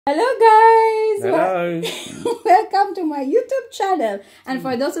Hello guys! Hello! Welcome to my YouTube channel. And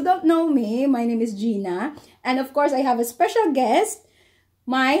for those who don't know me, my name is Gina. And of course, I have a special guest,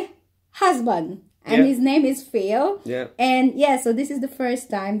 my husband. And his name is Phil. Yeah. And so this is the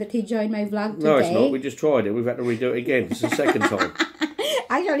first time that he joined my vlog today. No, it's not. We just tried it. We've had to redo it again. It's the second time.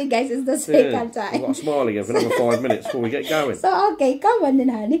 Actually, guys, it's the second time. I've got to smile again for another 5 minutes before we get going. So, okay, come on then,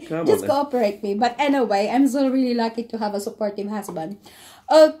 honey. Just on, cooperate me. But anyway, I'm so really lucky to have a supportive husband.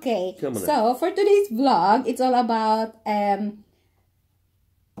 Okay, so for today's vlog, it's all about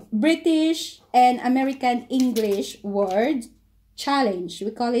British and American English word challenge.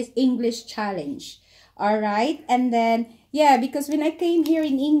 We call it English challenge. Alright, and then, because when I came here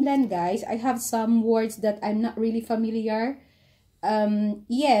in England, guys, I have some words that I'm not really familiar.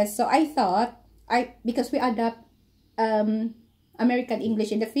 So I thought, because we adopt American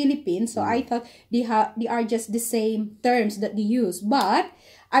English in the Philippines, so I thought they are just the same terms that they use. But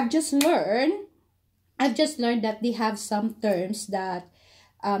I've just learned that they have some terms that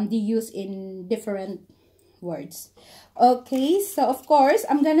they use in different words. Okay, so of course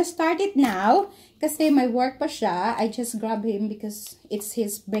I'm gonna start it now kasi may work pa siya. I just grab him because it's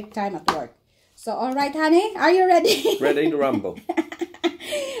his break time at work. So alright, honey, are you ready? Ready to rumble.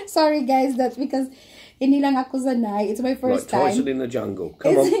 Sorry guys, that's because hindi lang ako sanay. It's my first time. Tyson in the jungle.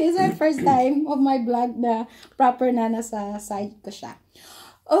 Come on. It's my first time of my vlog na proper na nasa side ko siya.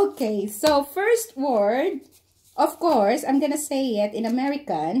 Okay, so first word, of course, I'm gonna say it in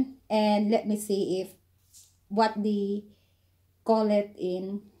American and let me see if what they call it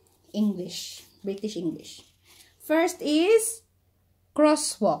in English, British English. First is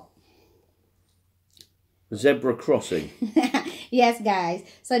crosswalk. Zebra crossing. Yes, guys.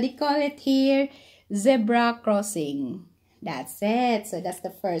 So they call it here zebra crossing. That's it. So that's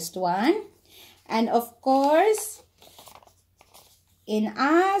the first one. And of course, in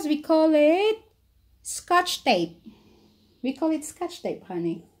us, we call it scotch tape. We call it scotch tape,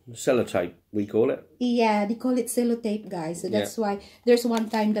 honey. Sellotape, we call it. Yeah, they call it sellotape, guys. So that's why there's one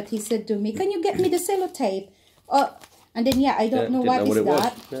time that he said to me, "Can you get me the sellotape?" Oh, and then I don't know what is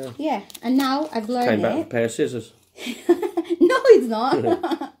that. Yeah, and now I've learned Came back with a pair of scissors. No, it's not.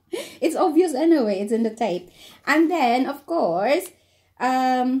 It's obvious anyway. It's in the tape. And then, of course,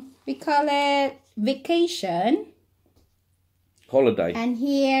 we call it vacation. Holiday. And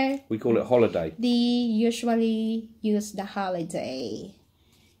here we call it holiday. They usually use the holiday.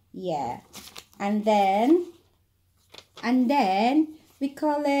 Yeah. And then we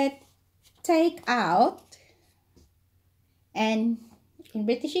call it take out. And in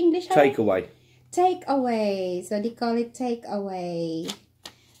British English, takeaway. Take away. So they call it take away.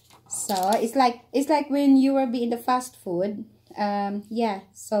 So it's like when you will be in the fast food.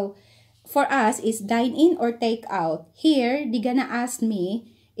 So for us, it's dine in or take out. Here, they're gonna ask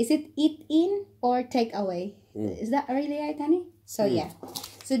me, is it eat in or take away? Is that really right, honey? So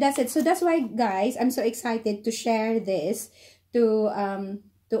so that's it. So that's why, guys, I'm so excited to share this to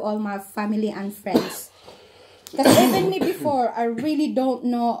all my family and friends. Because even me before, I really don't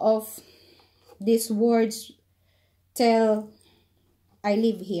know of these words till I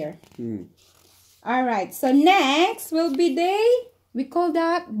live here. Alright, so next will be we call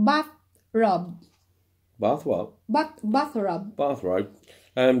that bathrobe. Bath what? Bathrobe. Bathrobe.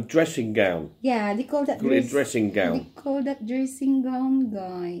 Dressing gown. Yeah, they call that dressing gown. They call that dressing gown,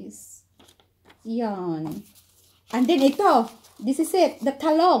 guys. Yan. And then ito, this is it, the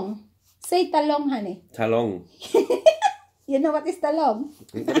talong. Say talong, honey. Talong. You know what is talong?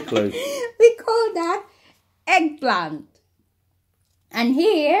 Not a clue. We call that eggplant. And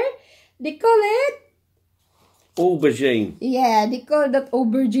here, they call it aubergine. Yeah, they call that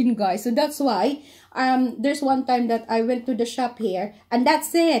aubergine, guys. So that's why there's one time that I went to the shop here, and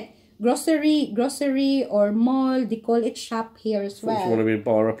that's it. Grocery or mall, they call it shop here as well. You want to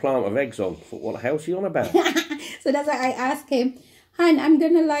buy a plant of eggs on. What the hell's he on about? So that's why I asked him, "Han, I'm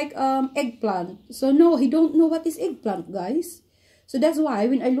gonna like eggplant." So no, he don't know what is eggplant, guys. So that's why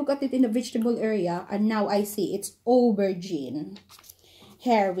when I look at it in the vegetable area, and now I see it's aubergine.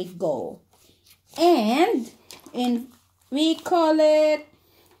 Here we go. And we call it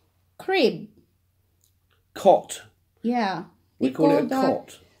crib. Cot. Yeah. We call it a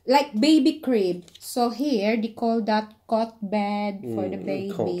cot. Like baby crib. So here, they call that cot bed for the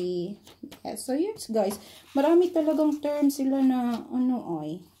baby. Yeah, so yes, guys. Marami talagang terms sila na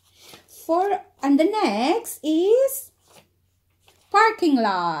oy. And the next is parking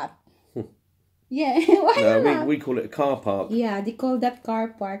lot. Yeah, why we call it a car park. Yeah, they call that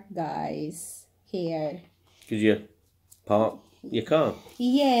car park, guys. Here. Because you park your car.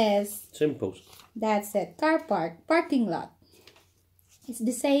 Yes. Simple. That's it. Car park. Parking lot. It's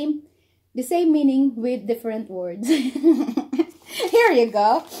the same meaning with different words. Here you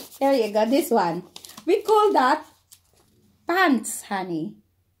go. Here you go. This one. We call that pants, honey.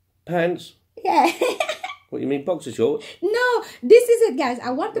 Pants? Yeah. What, you mean boxer shorts? No, this is it, guys.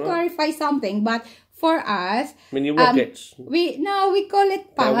 I want to clarify something, but for us, I mean your rockets. we call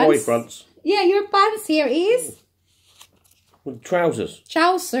it pants. Boy fronts. Yeah, your pants here is With trousers.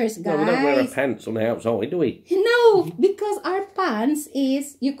 trousers, guys. No, we don't wear our pants on the outside, do we? No, because our pants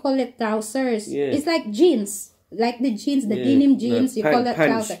is, you call it trousers. Yeah. It's like jeans. Like the jeans, the denim jeans, you call that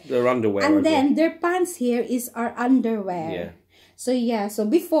pants, trousers. they're underwear. And then their pants here is our underwear. Yeah. So yeah, so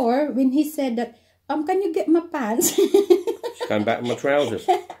before, when he said that, can you get my pants? She's going back with my trousers.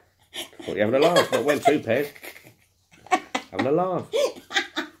 What, you having a laugh? Not wearing 2 pairs. Having a laugh.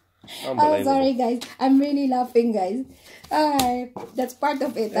 Unbelievable. Oh, sorry guys. I'm really laughing, guys. Alright, that's part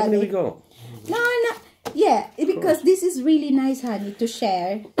of it. How many we got? No. Yeah, because this is really nice, honey, to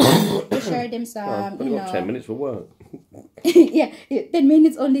share. To share them some, I've got 10 minutes for work. Yeah, 10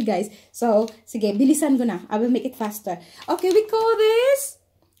 minutes only, guys. So, sige, bilisan ko na. I will make it faster. Okay, we call this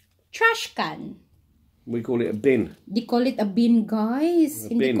trash can. We call it a bin. They call it a bin, guys.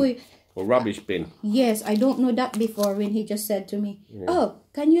 A bin. Or rubbish bin. Yes, I don't know that before when he just said to me, "Oh,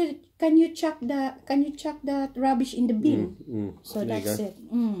 can you chuck that rubbish in the bin?" So that's it.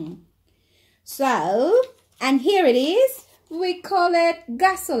 So, and here it is. We call it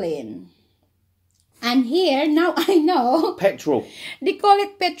gasoline. And here, now I know. Petrol. They call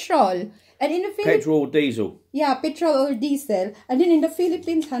it petrol. And in the Philippines, Petrol or diesel. yeah, petrol or diesel. And then in the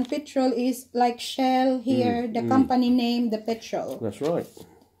Philippines, petrol is like Shell here, the company name, the petrol. That's right.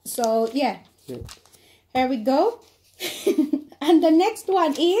 So, yeah. Here we go. And the next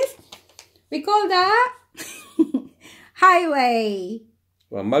one is, we call that highway.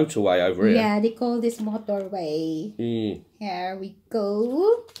 Well, motorway over here. Yeah, they call this motorway. Here we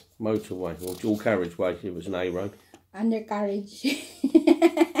go. Motorway or dual carriageway if it's an A road. Undercarriage.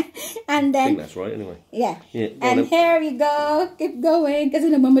 And I then, think that's right anyway. yeah. Go And on then. here we go. Keep going. Kasi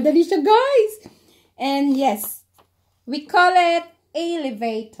nagmamadali siya, guys. And yes, we call it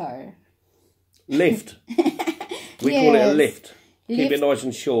elevator. Lift. We call it a lift. Keep Lift. it nice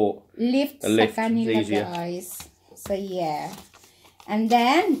and short. Lift, A lift, sa kanila, it's easier. guys. So, yeah. And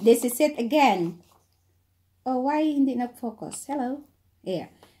then, this is it again. Oh, why hindi nag-focus? Hello? Yeah.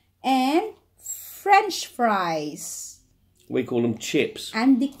 And French fries. We call them chips.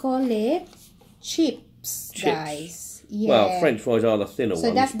 And they call it chips, guys. Yeah. Well, French fries are the thinner ones.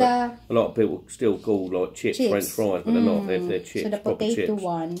 So that's but a lot of people still call like chips French fries, but they're not. They're chips. So the proper potato chips.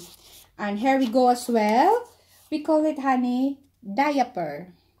 one. And here we go as well. We call it, honey,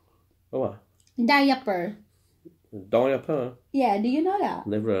 diaper. Oh, what? Diaper. Diaper? Yeah, do you know that?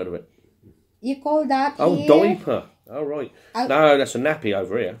 Never heard of it. You call that Oh, here? diaper. Oh, right. No, that's a nappy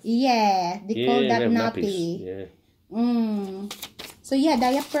over here. Yeah, they call that them nappy. nappies. Yeah. So yeah,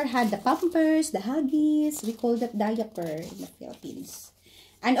 diaper had the Pampers, the Huggies. We call that diaper in the Philippines.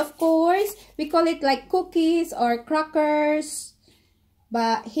 And of course, we call it like cookies or crackers.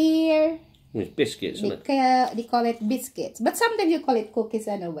 But here, It's biscuits, isn't it? they call it biscuits. But sometimes you call it cookies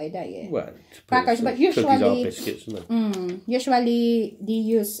anyway, don't you? Well, Crackers, but cookies are usually, biscuits, isn't it? usually they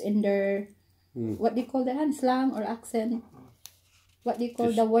use in their, what do you call that, slang or accent? What do you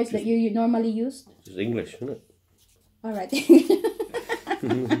call the words that you normally use? It's English, isn't it? All right.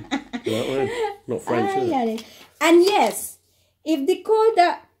 Not French, is it? And yes, if they call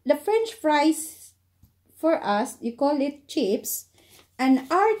the French fries for us, you call it chips. And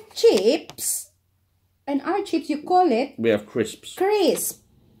our chips, you call it We have crisps. crisp.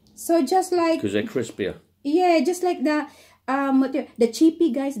 So just like, Because they're crispier. yeah, just like the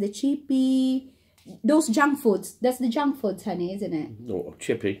cheapy, guys, the cheapy, those junk foods. That's the junk foods, honey, isn't it? No,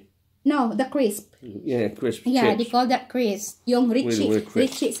 chippy. No, the crisp. Yeah, crisp Yeah, they chips. call that crisp. Yung Richie. We're crisp.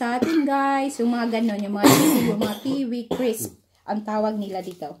 Richie sa atin, guys. Yung mga ganon, yung mga cheesy, yung mga kiwi, crisp. Ang tawag nila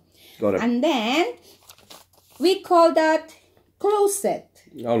dito. Got it. And then, we call that closet.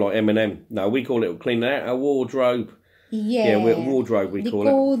 Oh, like M&M. No, we call it clean out our wardrobe. Yeah. Yeah, wardrobe we They call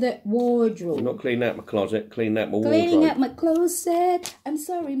it. call that wardrobe. We're not cleaning out my closet, cleaning out my Cleaning wardrobe. up my closet. I'm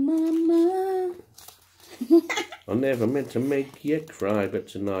sorry, mama. I never meant to make you cry, but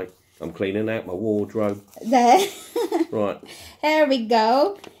tonight I'm cleaning out my wardrobe. There. Right. Here we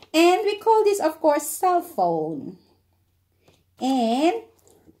go. And we call this, of course, cell phone. And,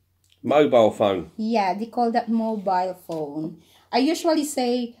 Mobile phone. yeah, they call that mobile phone. I usually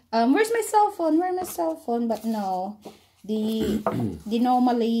say, where's my cell phone? Where's my cell phone? But no, they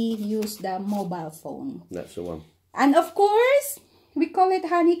normally use the mobile phone. That's the one. And of course, we call it,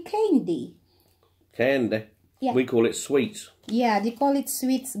 honey, candy. Candy. Yeah. We call it sweets. Yeah, they call it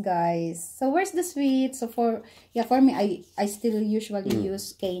sweets, guys. So where's the sweets? So for me, I still usually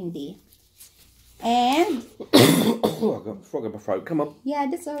use candy. And Oh, I got a frog in my throat. Come on. yeah,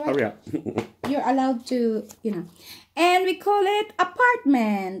 that's all right. Hurry up. You're allowed to, you know. And we call it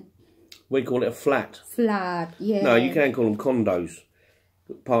apartment. We call it a flat. Flat, yeah. No, you can call them condos.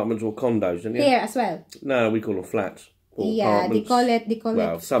 Apartments or condos, don't you? Here as well. No, we call them flats. Or Yeah, apartments. they call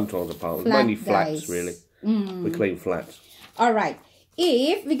Well, it sometimes apartments. flat, Mainly flats, guys. really. We clean flats. all right.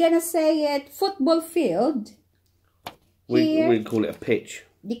 If we're gonna say it football field, here We call it a pitch.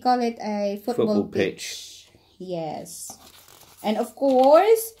 they call it a football pitch. Yes. And of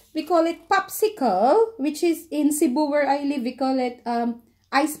course, we call it popsicle, which is in Cebu where I live, we call it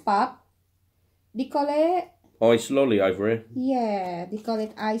ice pop. They call it, Ice lolly over here. yeah, they call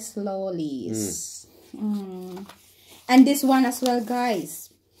it ice lollies. And this one as well, guys.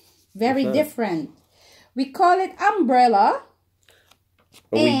 Very different. We call it umbrella.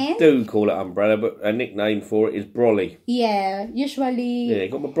 Well, we And- do call it umbrella, but a nickname for it is brolly. Yeah, usually. Yeah,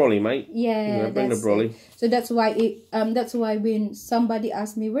 got my brolly, mate. Yeah, bring the that's brolly. it. So that's why when somebody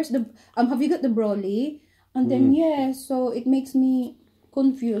asks me, where's the have you got the brolly? And then yeah, so it makes me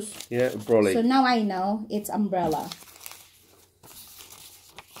confused. Yeah, brolly. So now I know it's umbrella.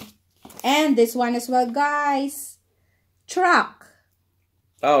 And this one as well, guys. Truck.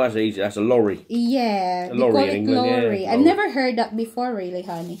 Oh, that's easy. That's a lorry. Yeah, A we lorry call in it England, yeah, lorry. I've lorry. never heard that before, really,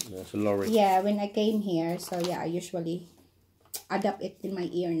 honey. That's a lorry. Yeah, when I came here, so yeah, I usually adapt it in my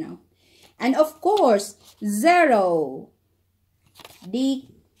ear now. And of course, zero.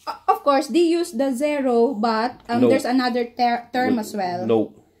 Of course, they use the zero, but Note. there's another term as well.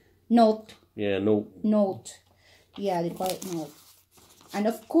 Note. Note. Yeah, note. Note. Yeah, they call it note. And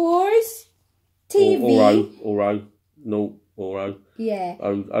of course, TV. Or O. Note. Or O. Yeah.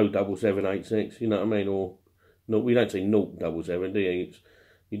 O 7786. You know what I mean? Or no, we don't say 077, do you?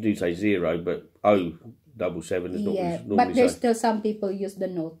 You do say 0, but O 77 is not Yeah, normally but there's say. still some people use the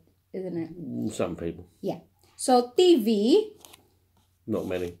note, isn't it? Some people. Yeah. So TV. Not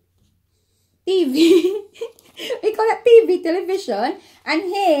many. TV. We call it TV, television. And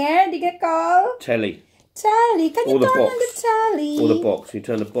here, they get called Telly. telly. Can you Or the turn on box. the telly? Or the box. You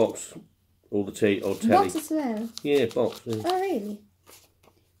turn the box. Or the telly. Box as well. Yeah, box. Yeah. Oh, really?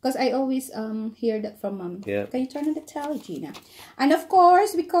 Because I always hear that from mom. Yeah. Can you turn on the telly, Gina? And of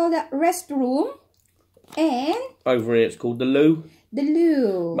course, we call that restroom. And Over here it's called the loo. the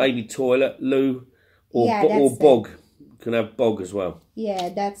loo. Maybe toilet, loo. Or, Yeah, or that's bog. You can have bog as well. Yeah,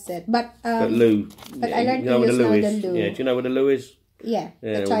 that's it. But loo. but yeah, I learned you know to where use the loo now is. the loo. Yeah, do you know where the loo is? Yeah,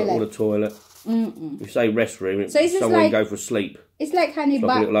 Yeah, the toilet. or the toilet. If you say restroom, it's So is this somewhere like- you go for sleep. It's like honey It's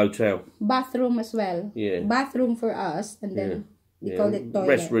like a little hotel. bathroom as well. Yeah. Bathroom for us, and then we call it toilet.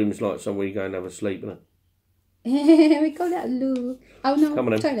 Restroom's like somewhere you go and have a sleep, isn't it? We call that loo. Oh no, Come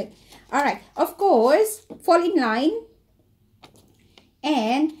on then. toilet. All right. Of course, fall in line.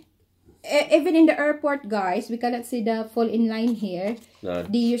 And even in the airport, guys, we cannot see the fall in line here. No.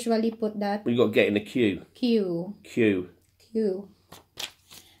 They usually put that You've got to get in the queue. queue. Queue. Queue.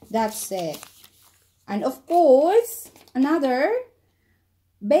 That's it. And of course, another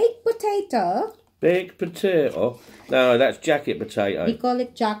baked potato. Baked potato. No, that's jacket potato. We call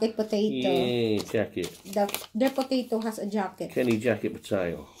it jacket potato. Yeah, jacket. Their potato has a jacket. Kenny jacket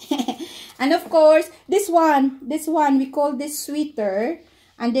potato. And of course, this one, we call this sweeter.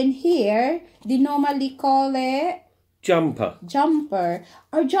 And then here, they normally call it Jumper. jumper.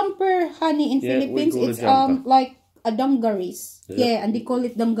 Or jumper, honey, in Yeah, we Philippines, call it it's jumper. like a dungarees. Yeah. Yeah, and they call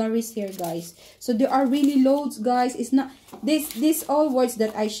it dungarees here, guys. So there are really loads, guys. It's not this all words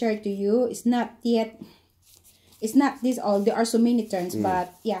that I shared to you. It's not yet. It's not this all. There are so many terms,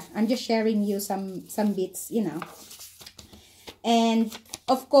 but yeah, I'm just sharing you some bits, you know. And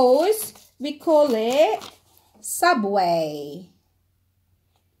of course, we call it subway.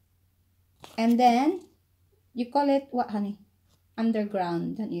 And then you call it what, honey?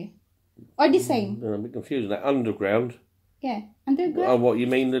 Underground, don't you? Or the same? I'm a bit confused. That underground. Yeah, underground. Oh, what you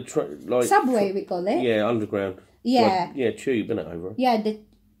mean? The like Subway, we call it. Yeah, underground. Yeah. Like, yeah, tube, innit, over. Yeah,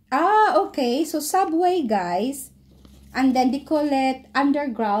 okay. So subway, guys. And then they call it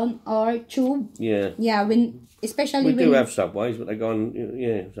underground or tube. Yeah. Yeah, especially We when do have subways, but they go on.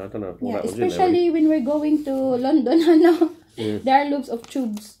 Yeah, so I don't know. yeah, That was in there, especially when we're going to London, there are loads of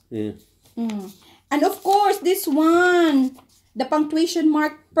tubes. Yeah. And of course, this one, the punctuation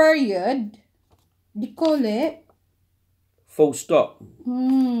mark period, they call it. Full stop.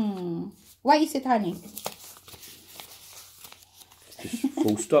 Why is it, honey? Just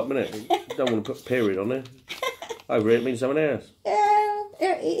full stop, innit? Don't want to put period on there. Over here, it means something else. Yeah,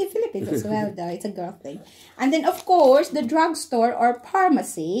 In Philippines as well, though. It's a girl thing. And then, of course, the drugstore or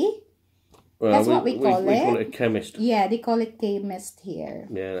pharmacy. Well, that's what we call it. We call it a chemist. Yeah, they call it chemist here.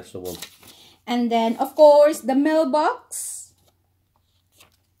 Yeah, that's the one. And then, of course, the mailbox.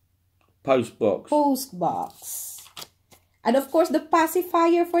 Post box. Post box. And, of course, the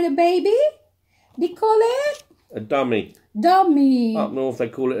pacifier for the baby. They call it? A dummy. Dummy. Up north, they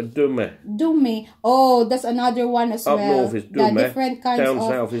call it a dummy. Dummy. Oh, that's another one as well. Up north is dummy. The different kinds Down of,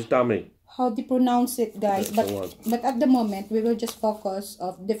 south is dummy. how to pronounce it, guys. But at the moment, we will just focus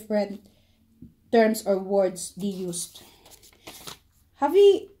of different terms or words they used. Are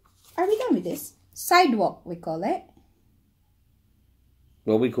we done with this? Sidewalk, we call it.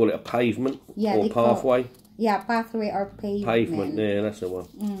 Well, we call it a pavement or pathway. Yeah, pathway or pavement. Pavement, yeah, that's the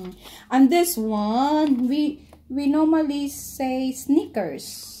one. And this one, we normally say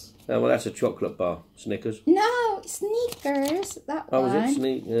Snickers. Oh, well, that's a chocolate bar. Snickers. No, Snickers. That one. Oh, is it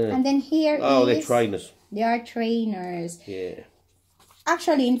Sneak? Yeah. And then here they're trainers. They are trainers. Yeah.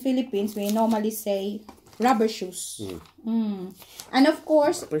 Actually, in Philippines, we normally say rubber shoes. And of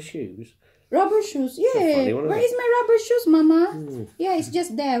course... Rubber shoes? Rubber shoes, yeah. Funny, where is my rubber shoes, Mama? Yeah, it's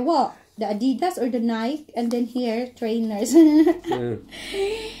just there. What? The Adidas or the Nike? And then here, trainers. Yeah.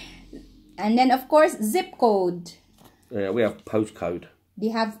 And then, of course, zip code. Yeah, we have postcode. They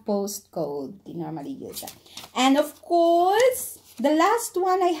have postcode. They normally use that. And of course, the last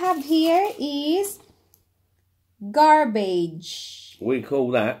one I have here is garbage. We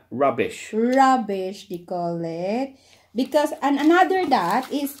call that rubbish. Rubbish, they call it. Because, and another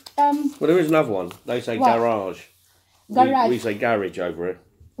that is... Well, there is another one. They say what? garage. Garage. We say garage over it.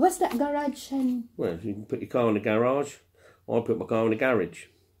 What's that garage? Well, you can put your car in the garage. I put my car in the garage.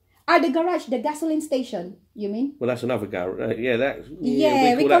 The garage, the gasoline station, you mean? Well, that's another garage. Yeah,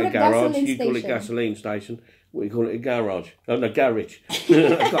 we call that a gasoline garage. You station. call it gasoline station. We call it a garage. Oh, no, garage. I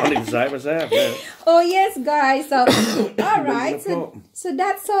can't even say it myself. Yeah. Oh, yes, guys. So, all right. So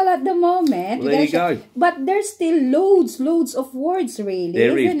that's all at the moment. Well, there you go. But there's still loads of words, really.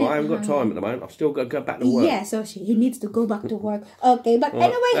 There is, but I haven't got time at the moment. I've still got to go back to work. Yeah, so he needs to go back to work. Okay, but Right,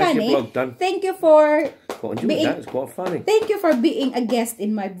 anyway, that's your honey, vlog done. thank you for Quite enjoyed that. It's quite funny. Thank you for being a guest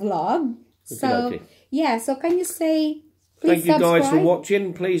in my vlog. So, yeah, so can you say, please Thank you guys for subscribe?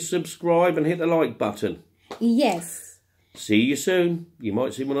 watching. Please subscribe and hit the like button. Yes. See you soon. You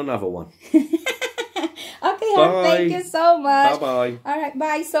might see me on another one. Okay, hon, thank you so much. Bye-bye. All right,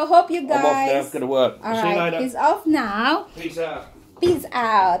 bye. So, hope you guys... I'm off now. I've got to work. All See you right, later. he's off now. Peace out. Peace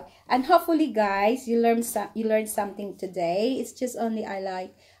out. And hopefully, guys, you learned something today. It's just only I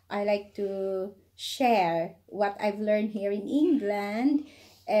like to share what I've learned here in England.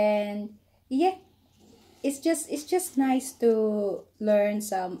 And yeah, it's just nice to learn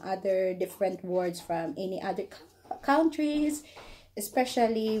some other different words from any other countries.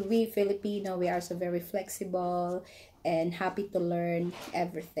 Especially we Filipino, we are so very flexible and happy to learn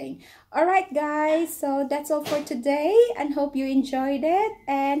everything. All right, guys, so that's all for today and hope you enjoyed it,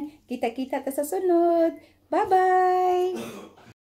 and kita-kita ta sa sunod. Bye-bye.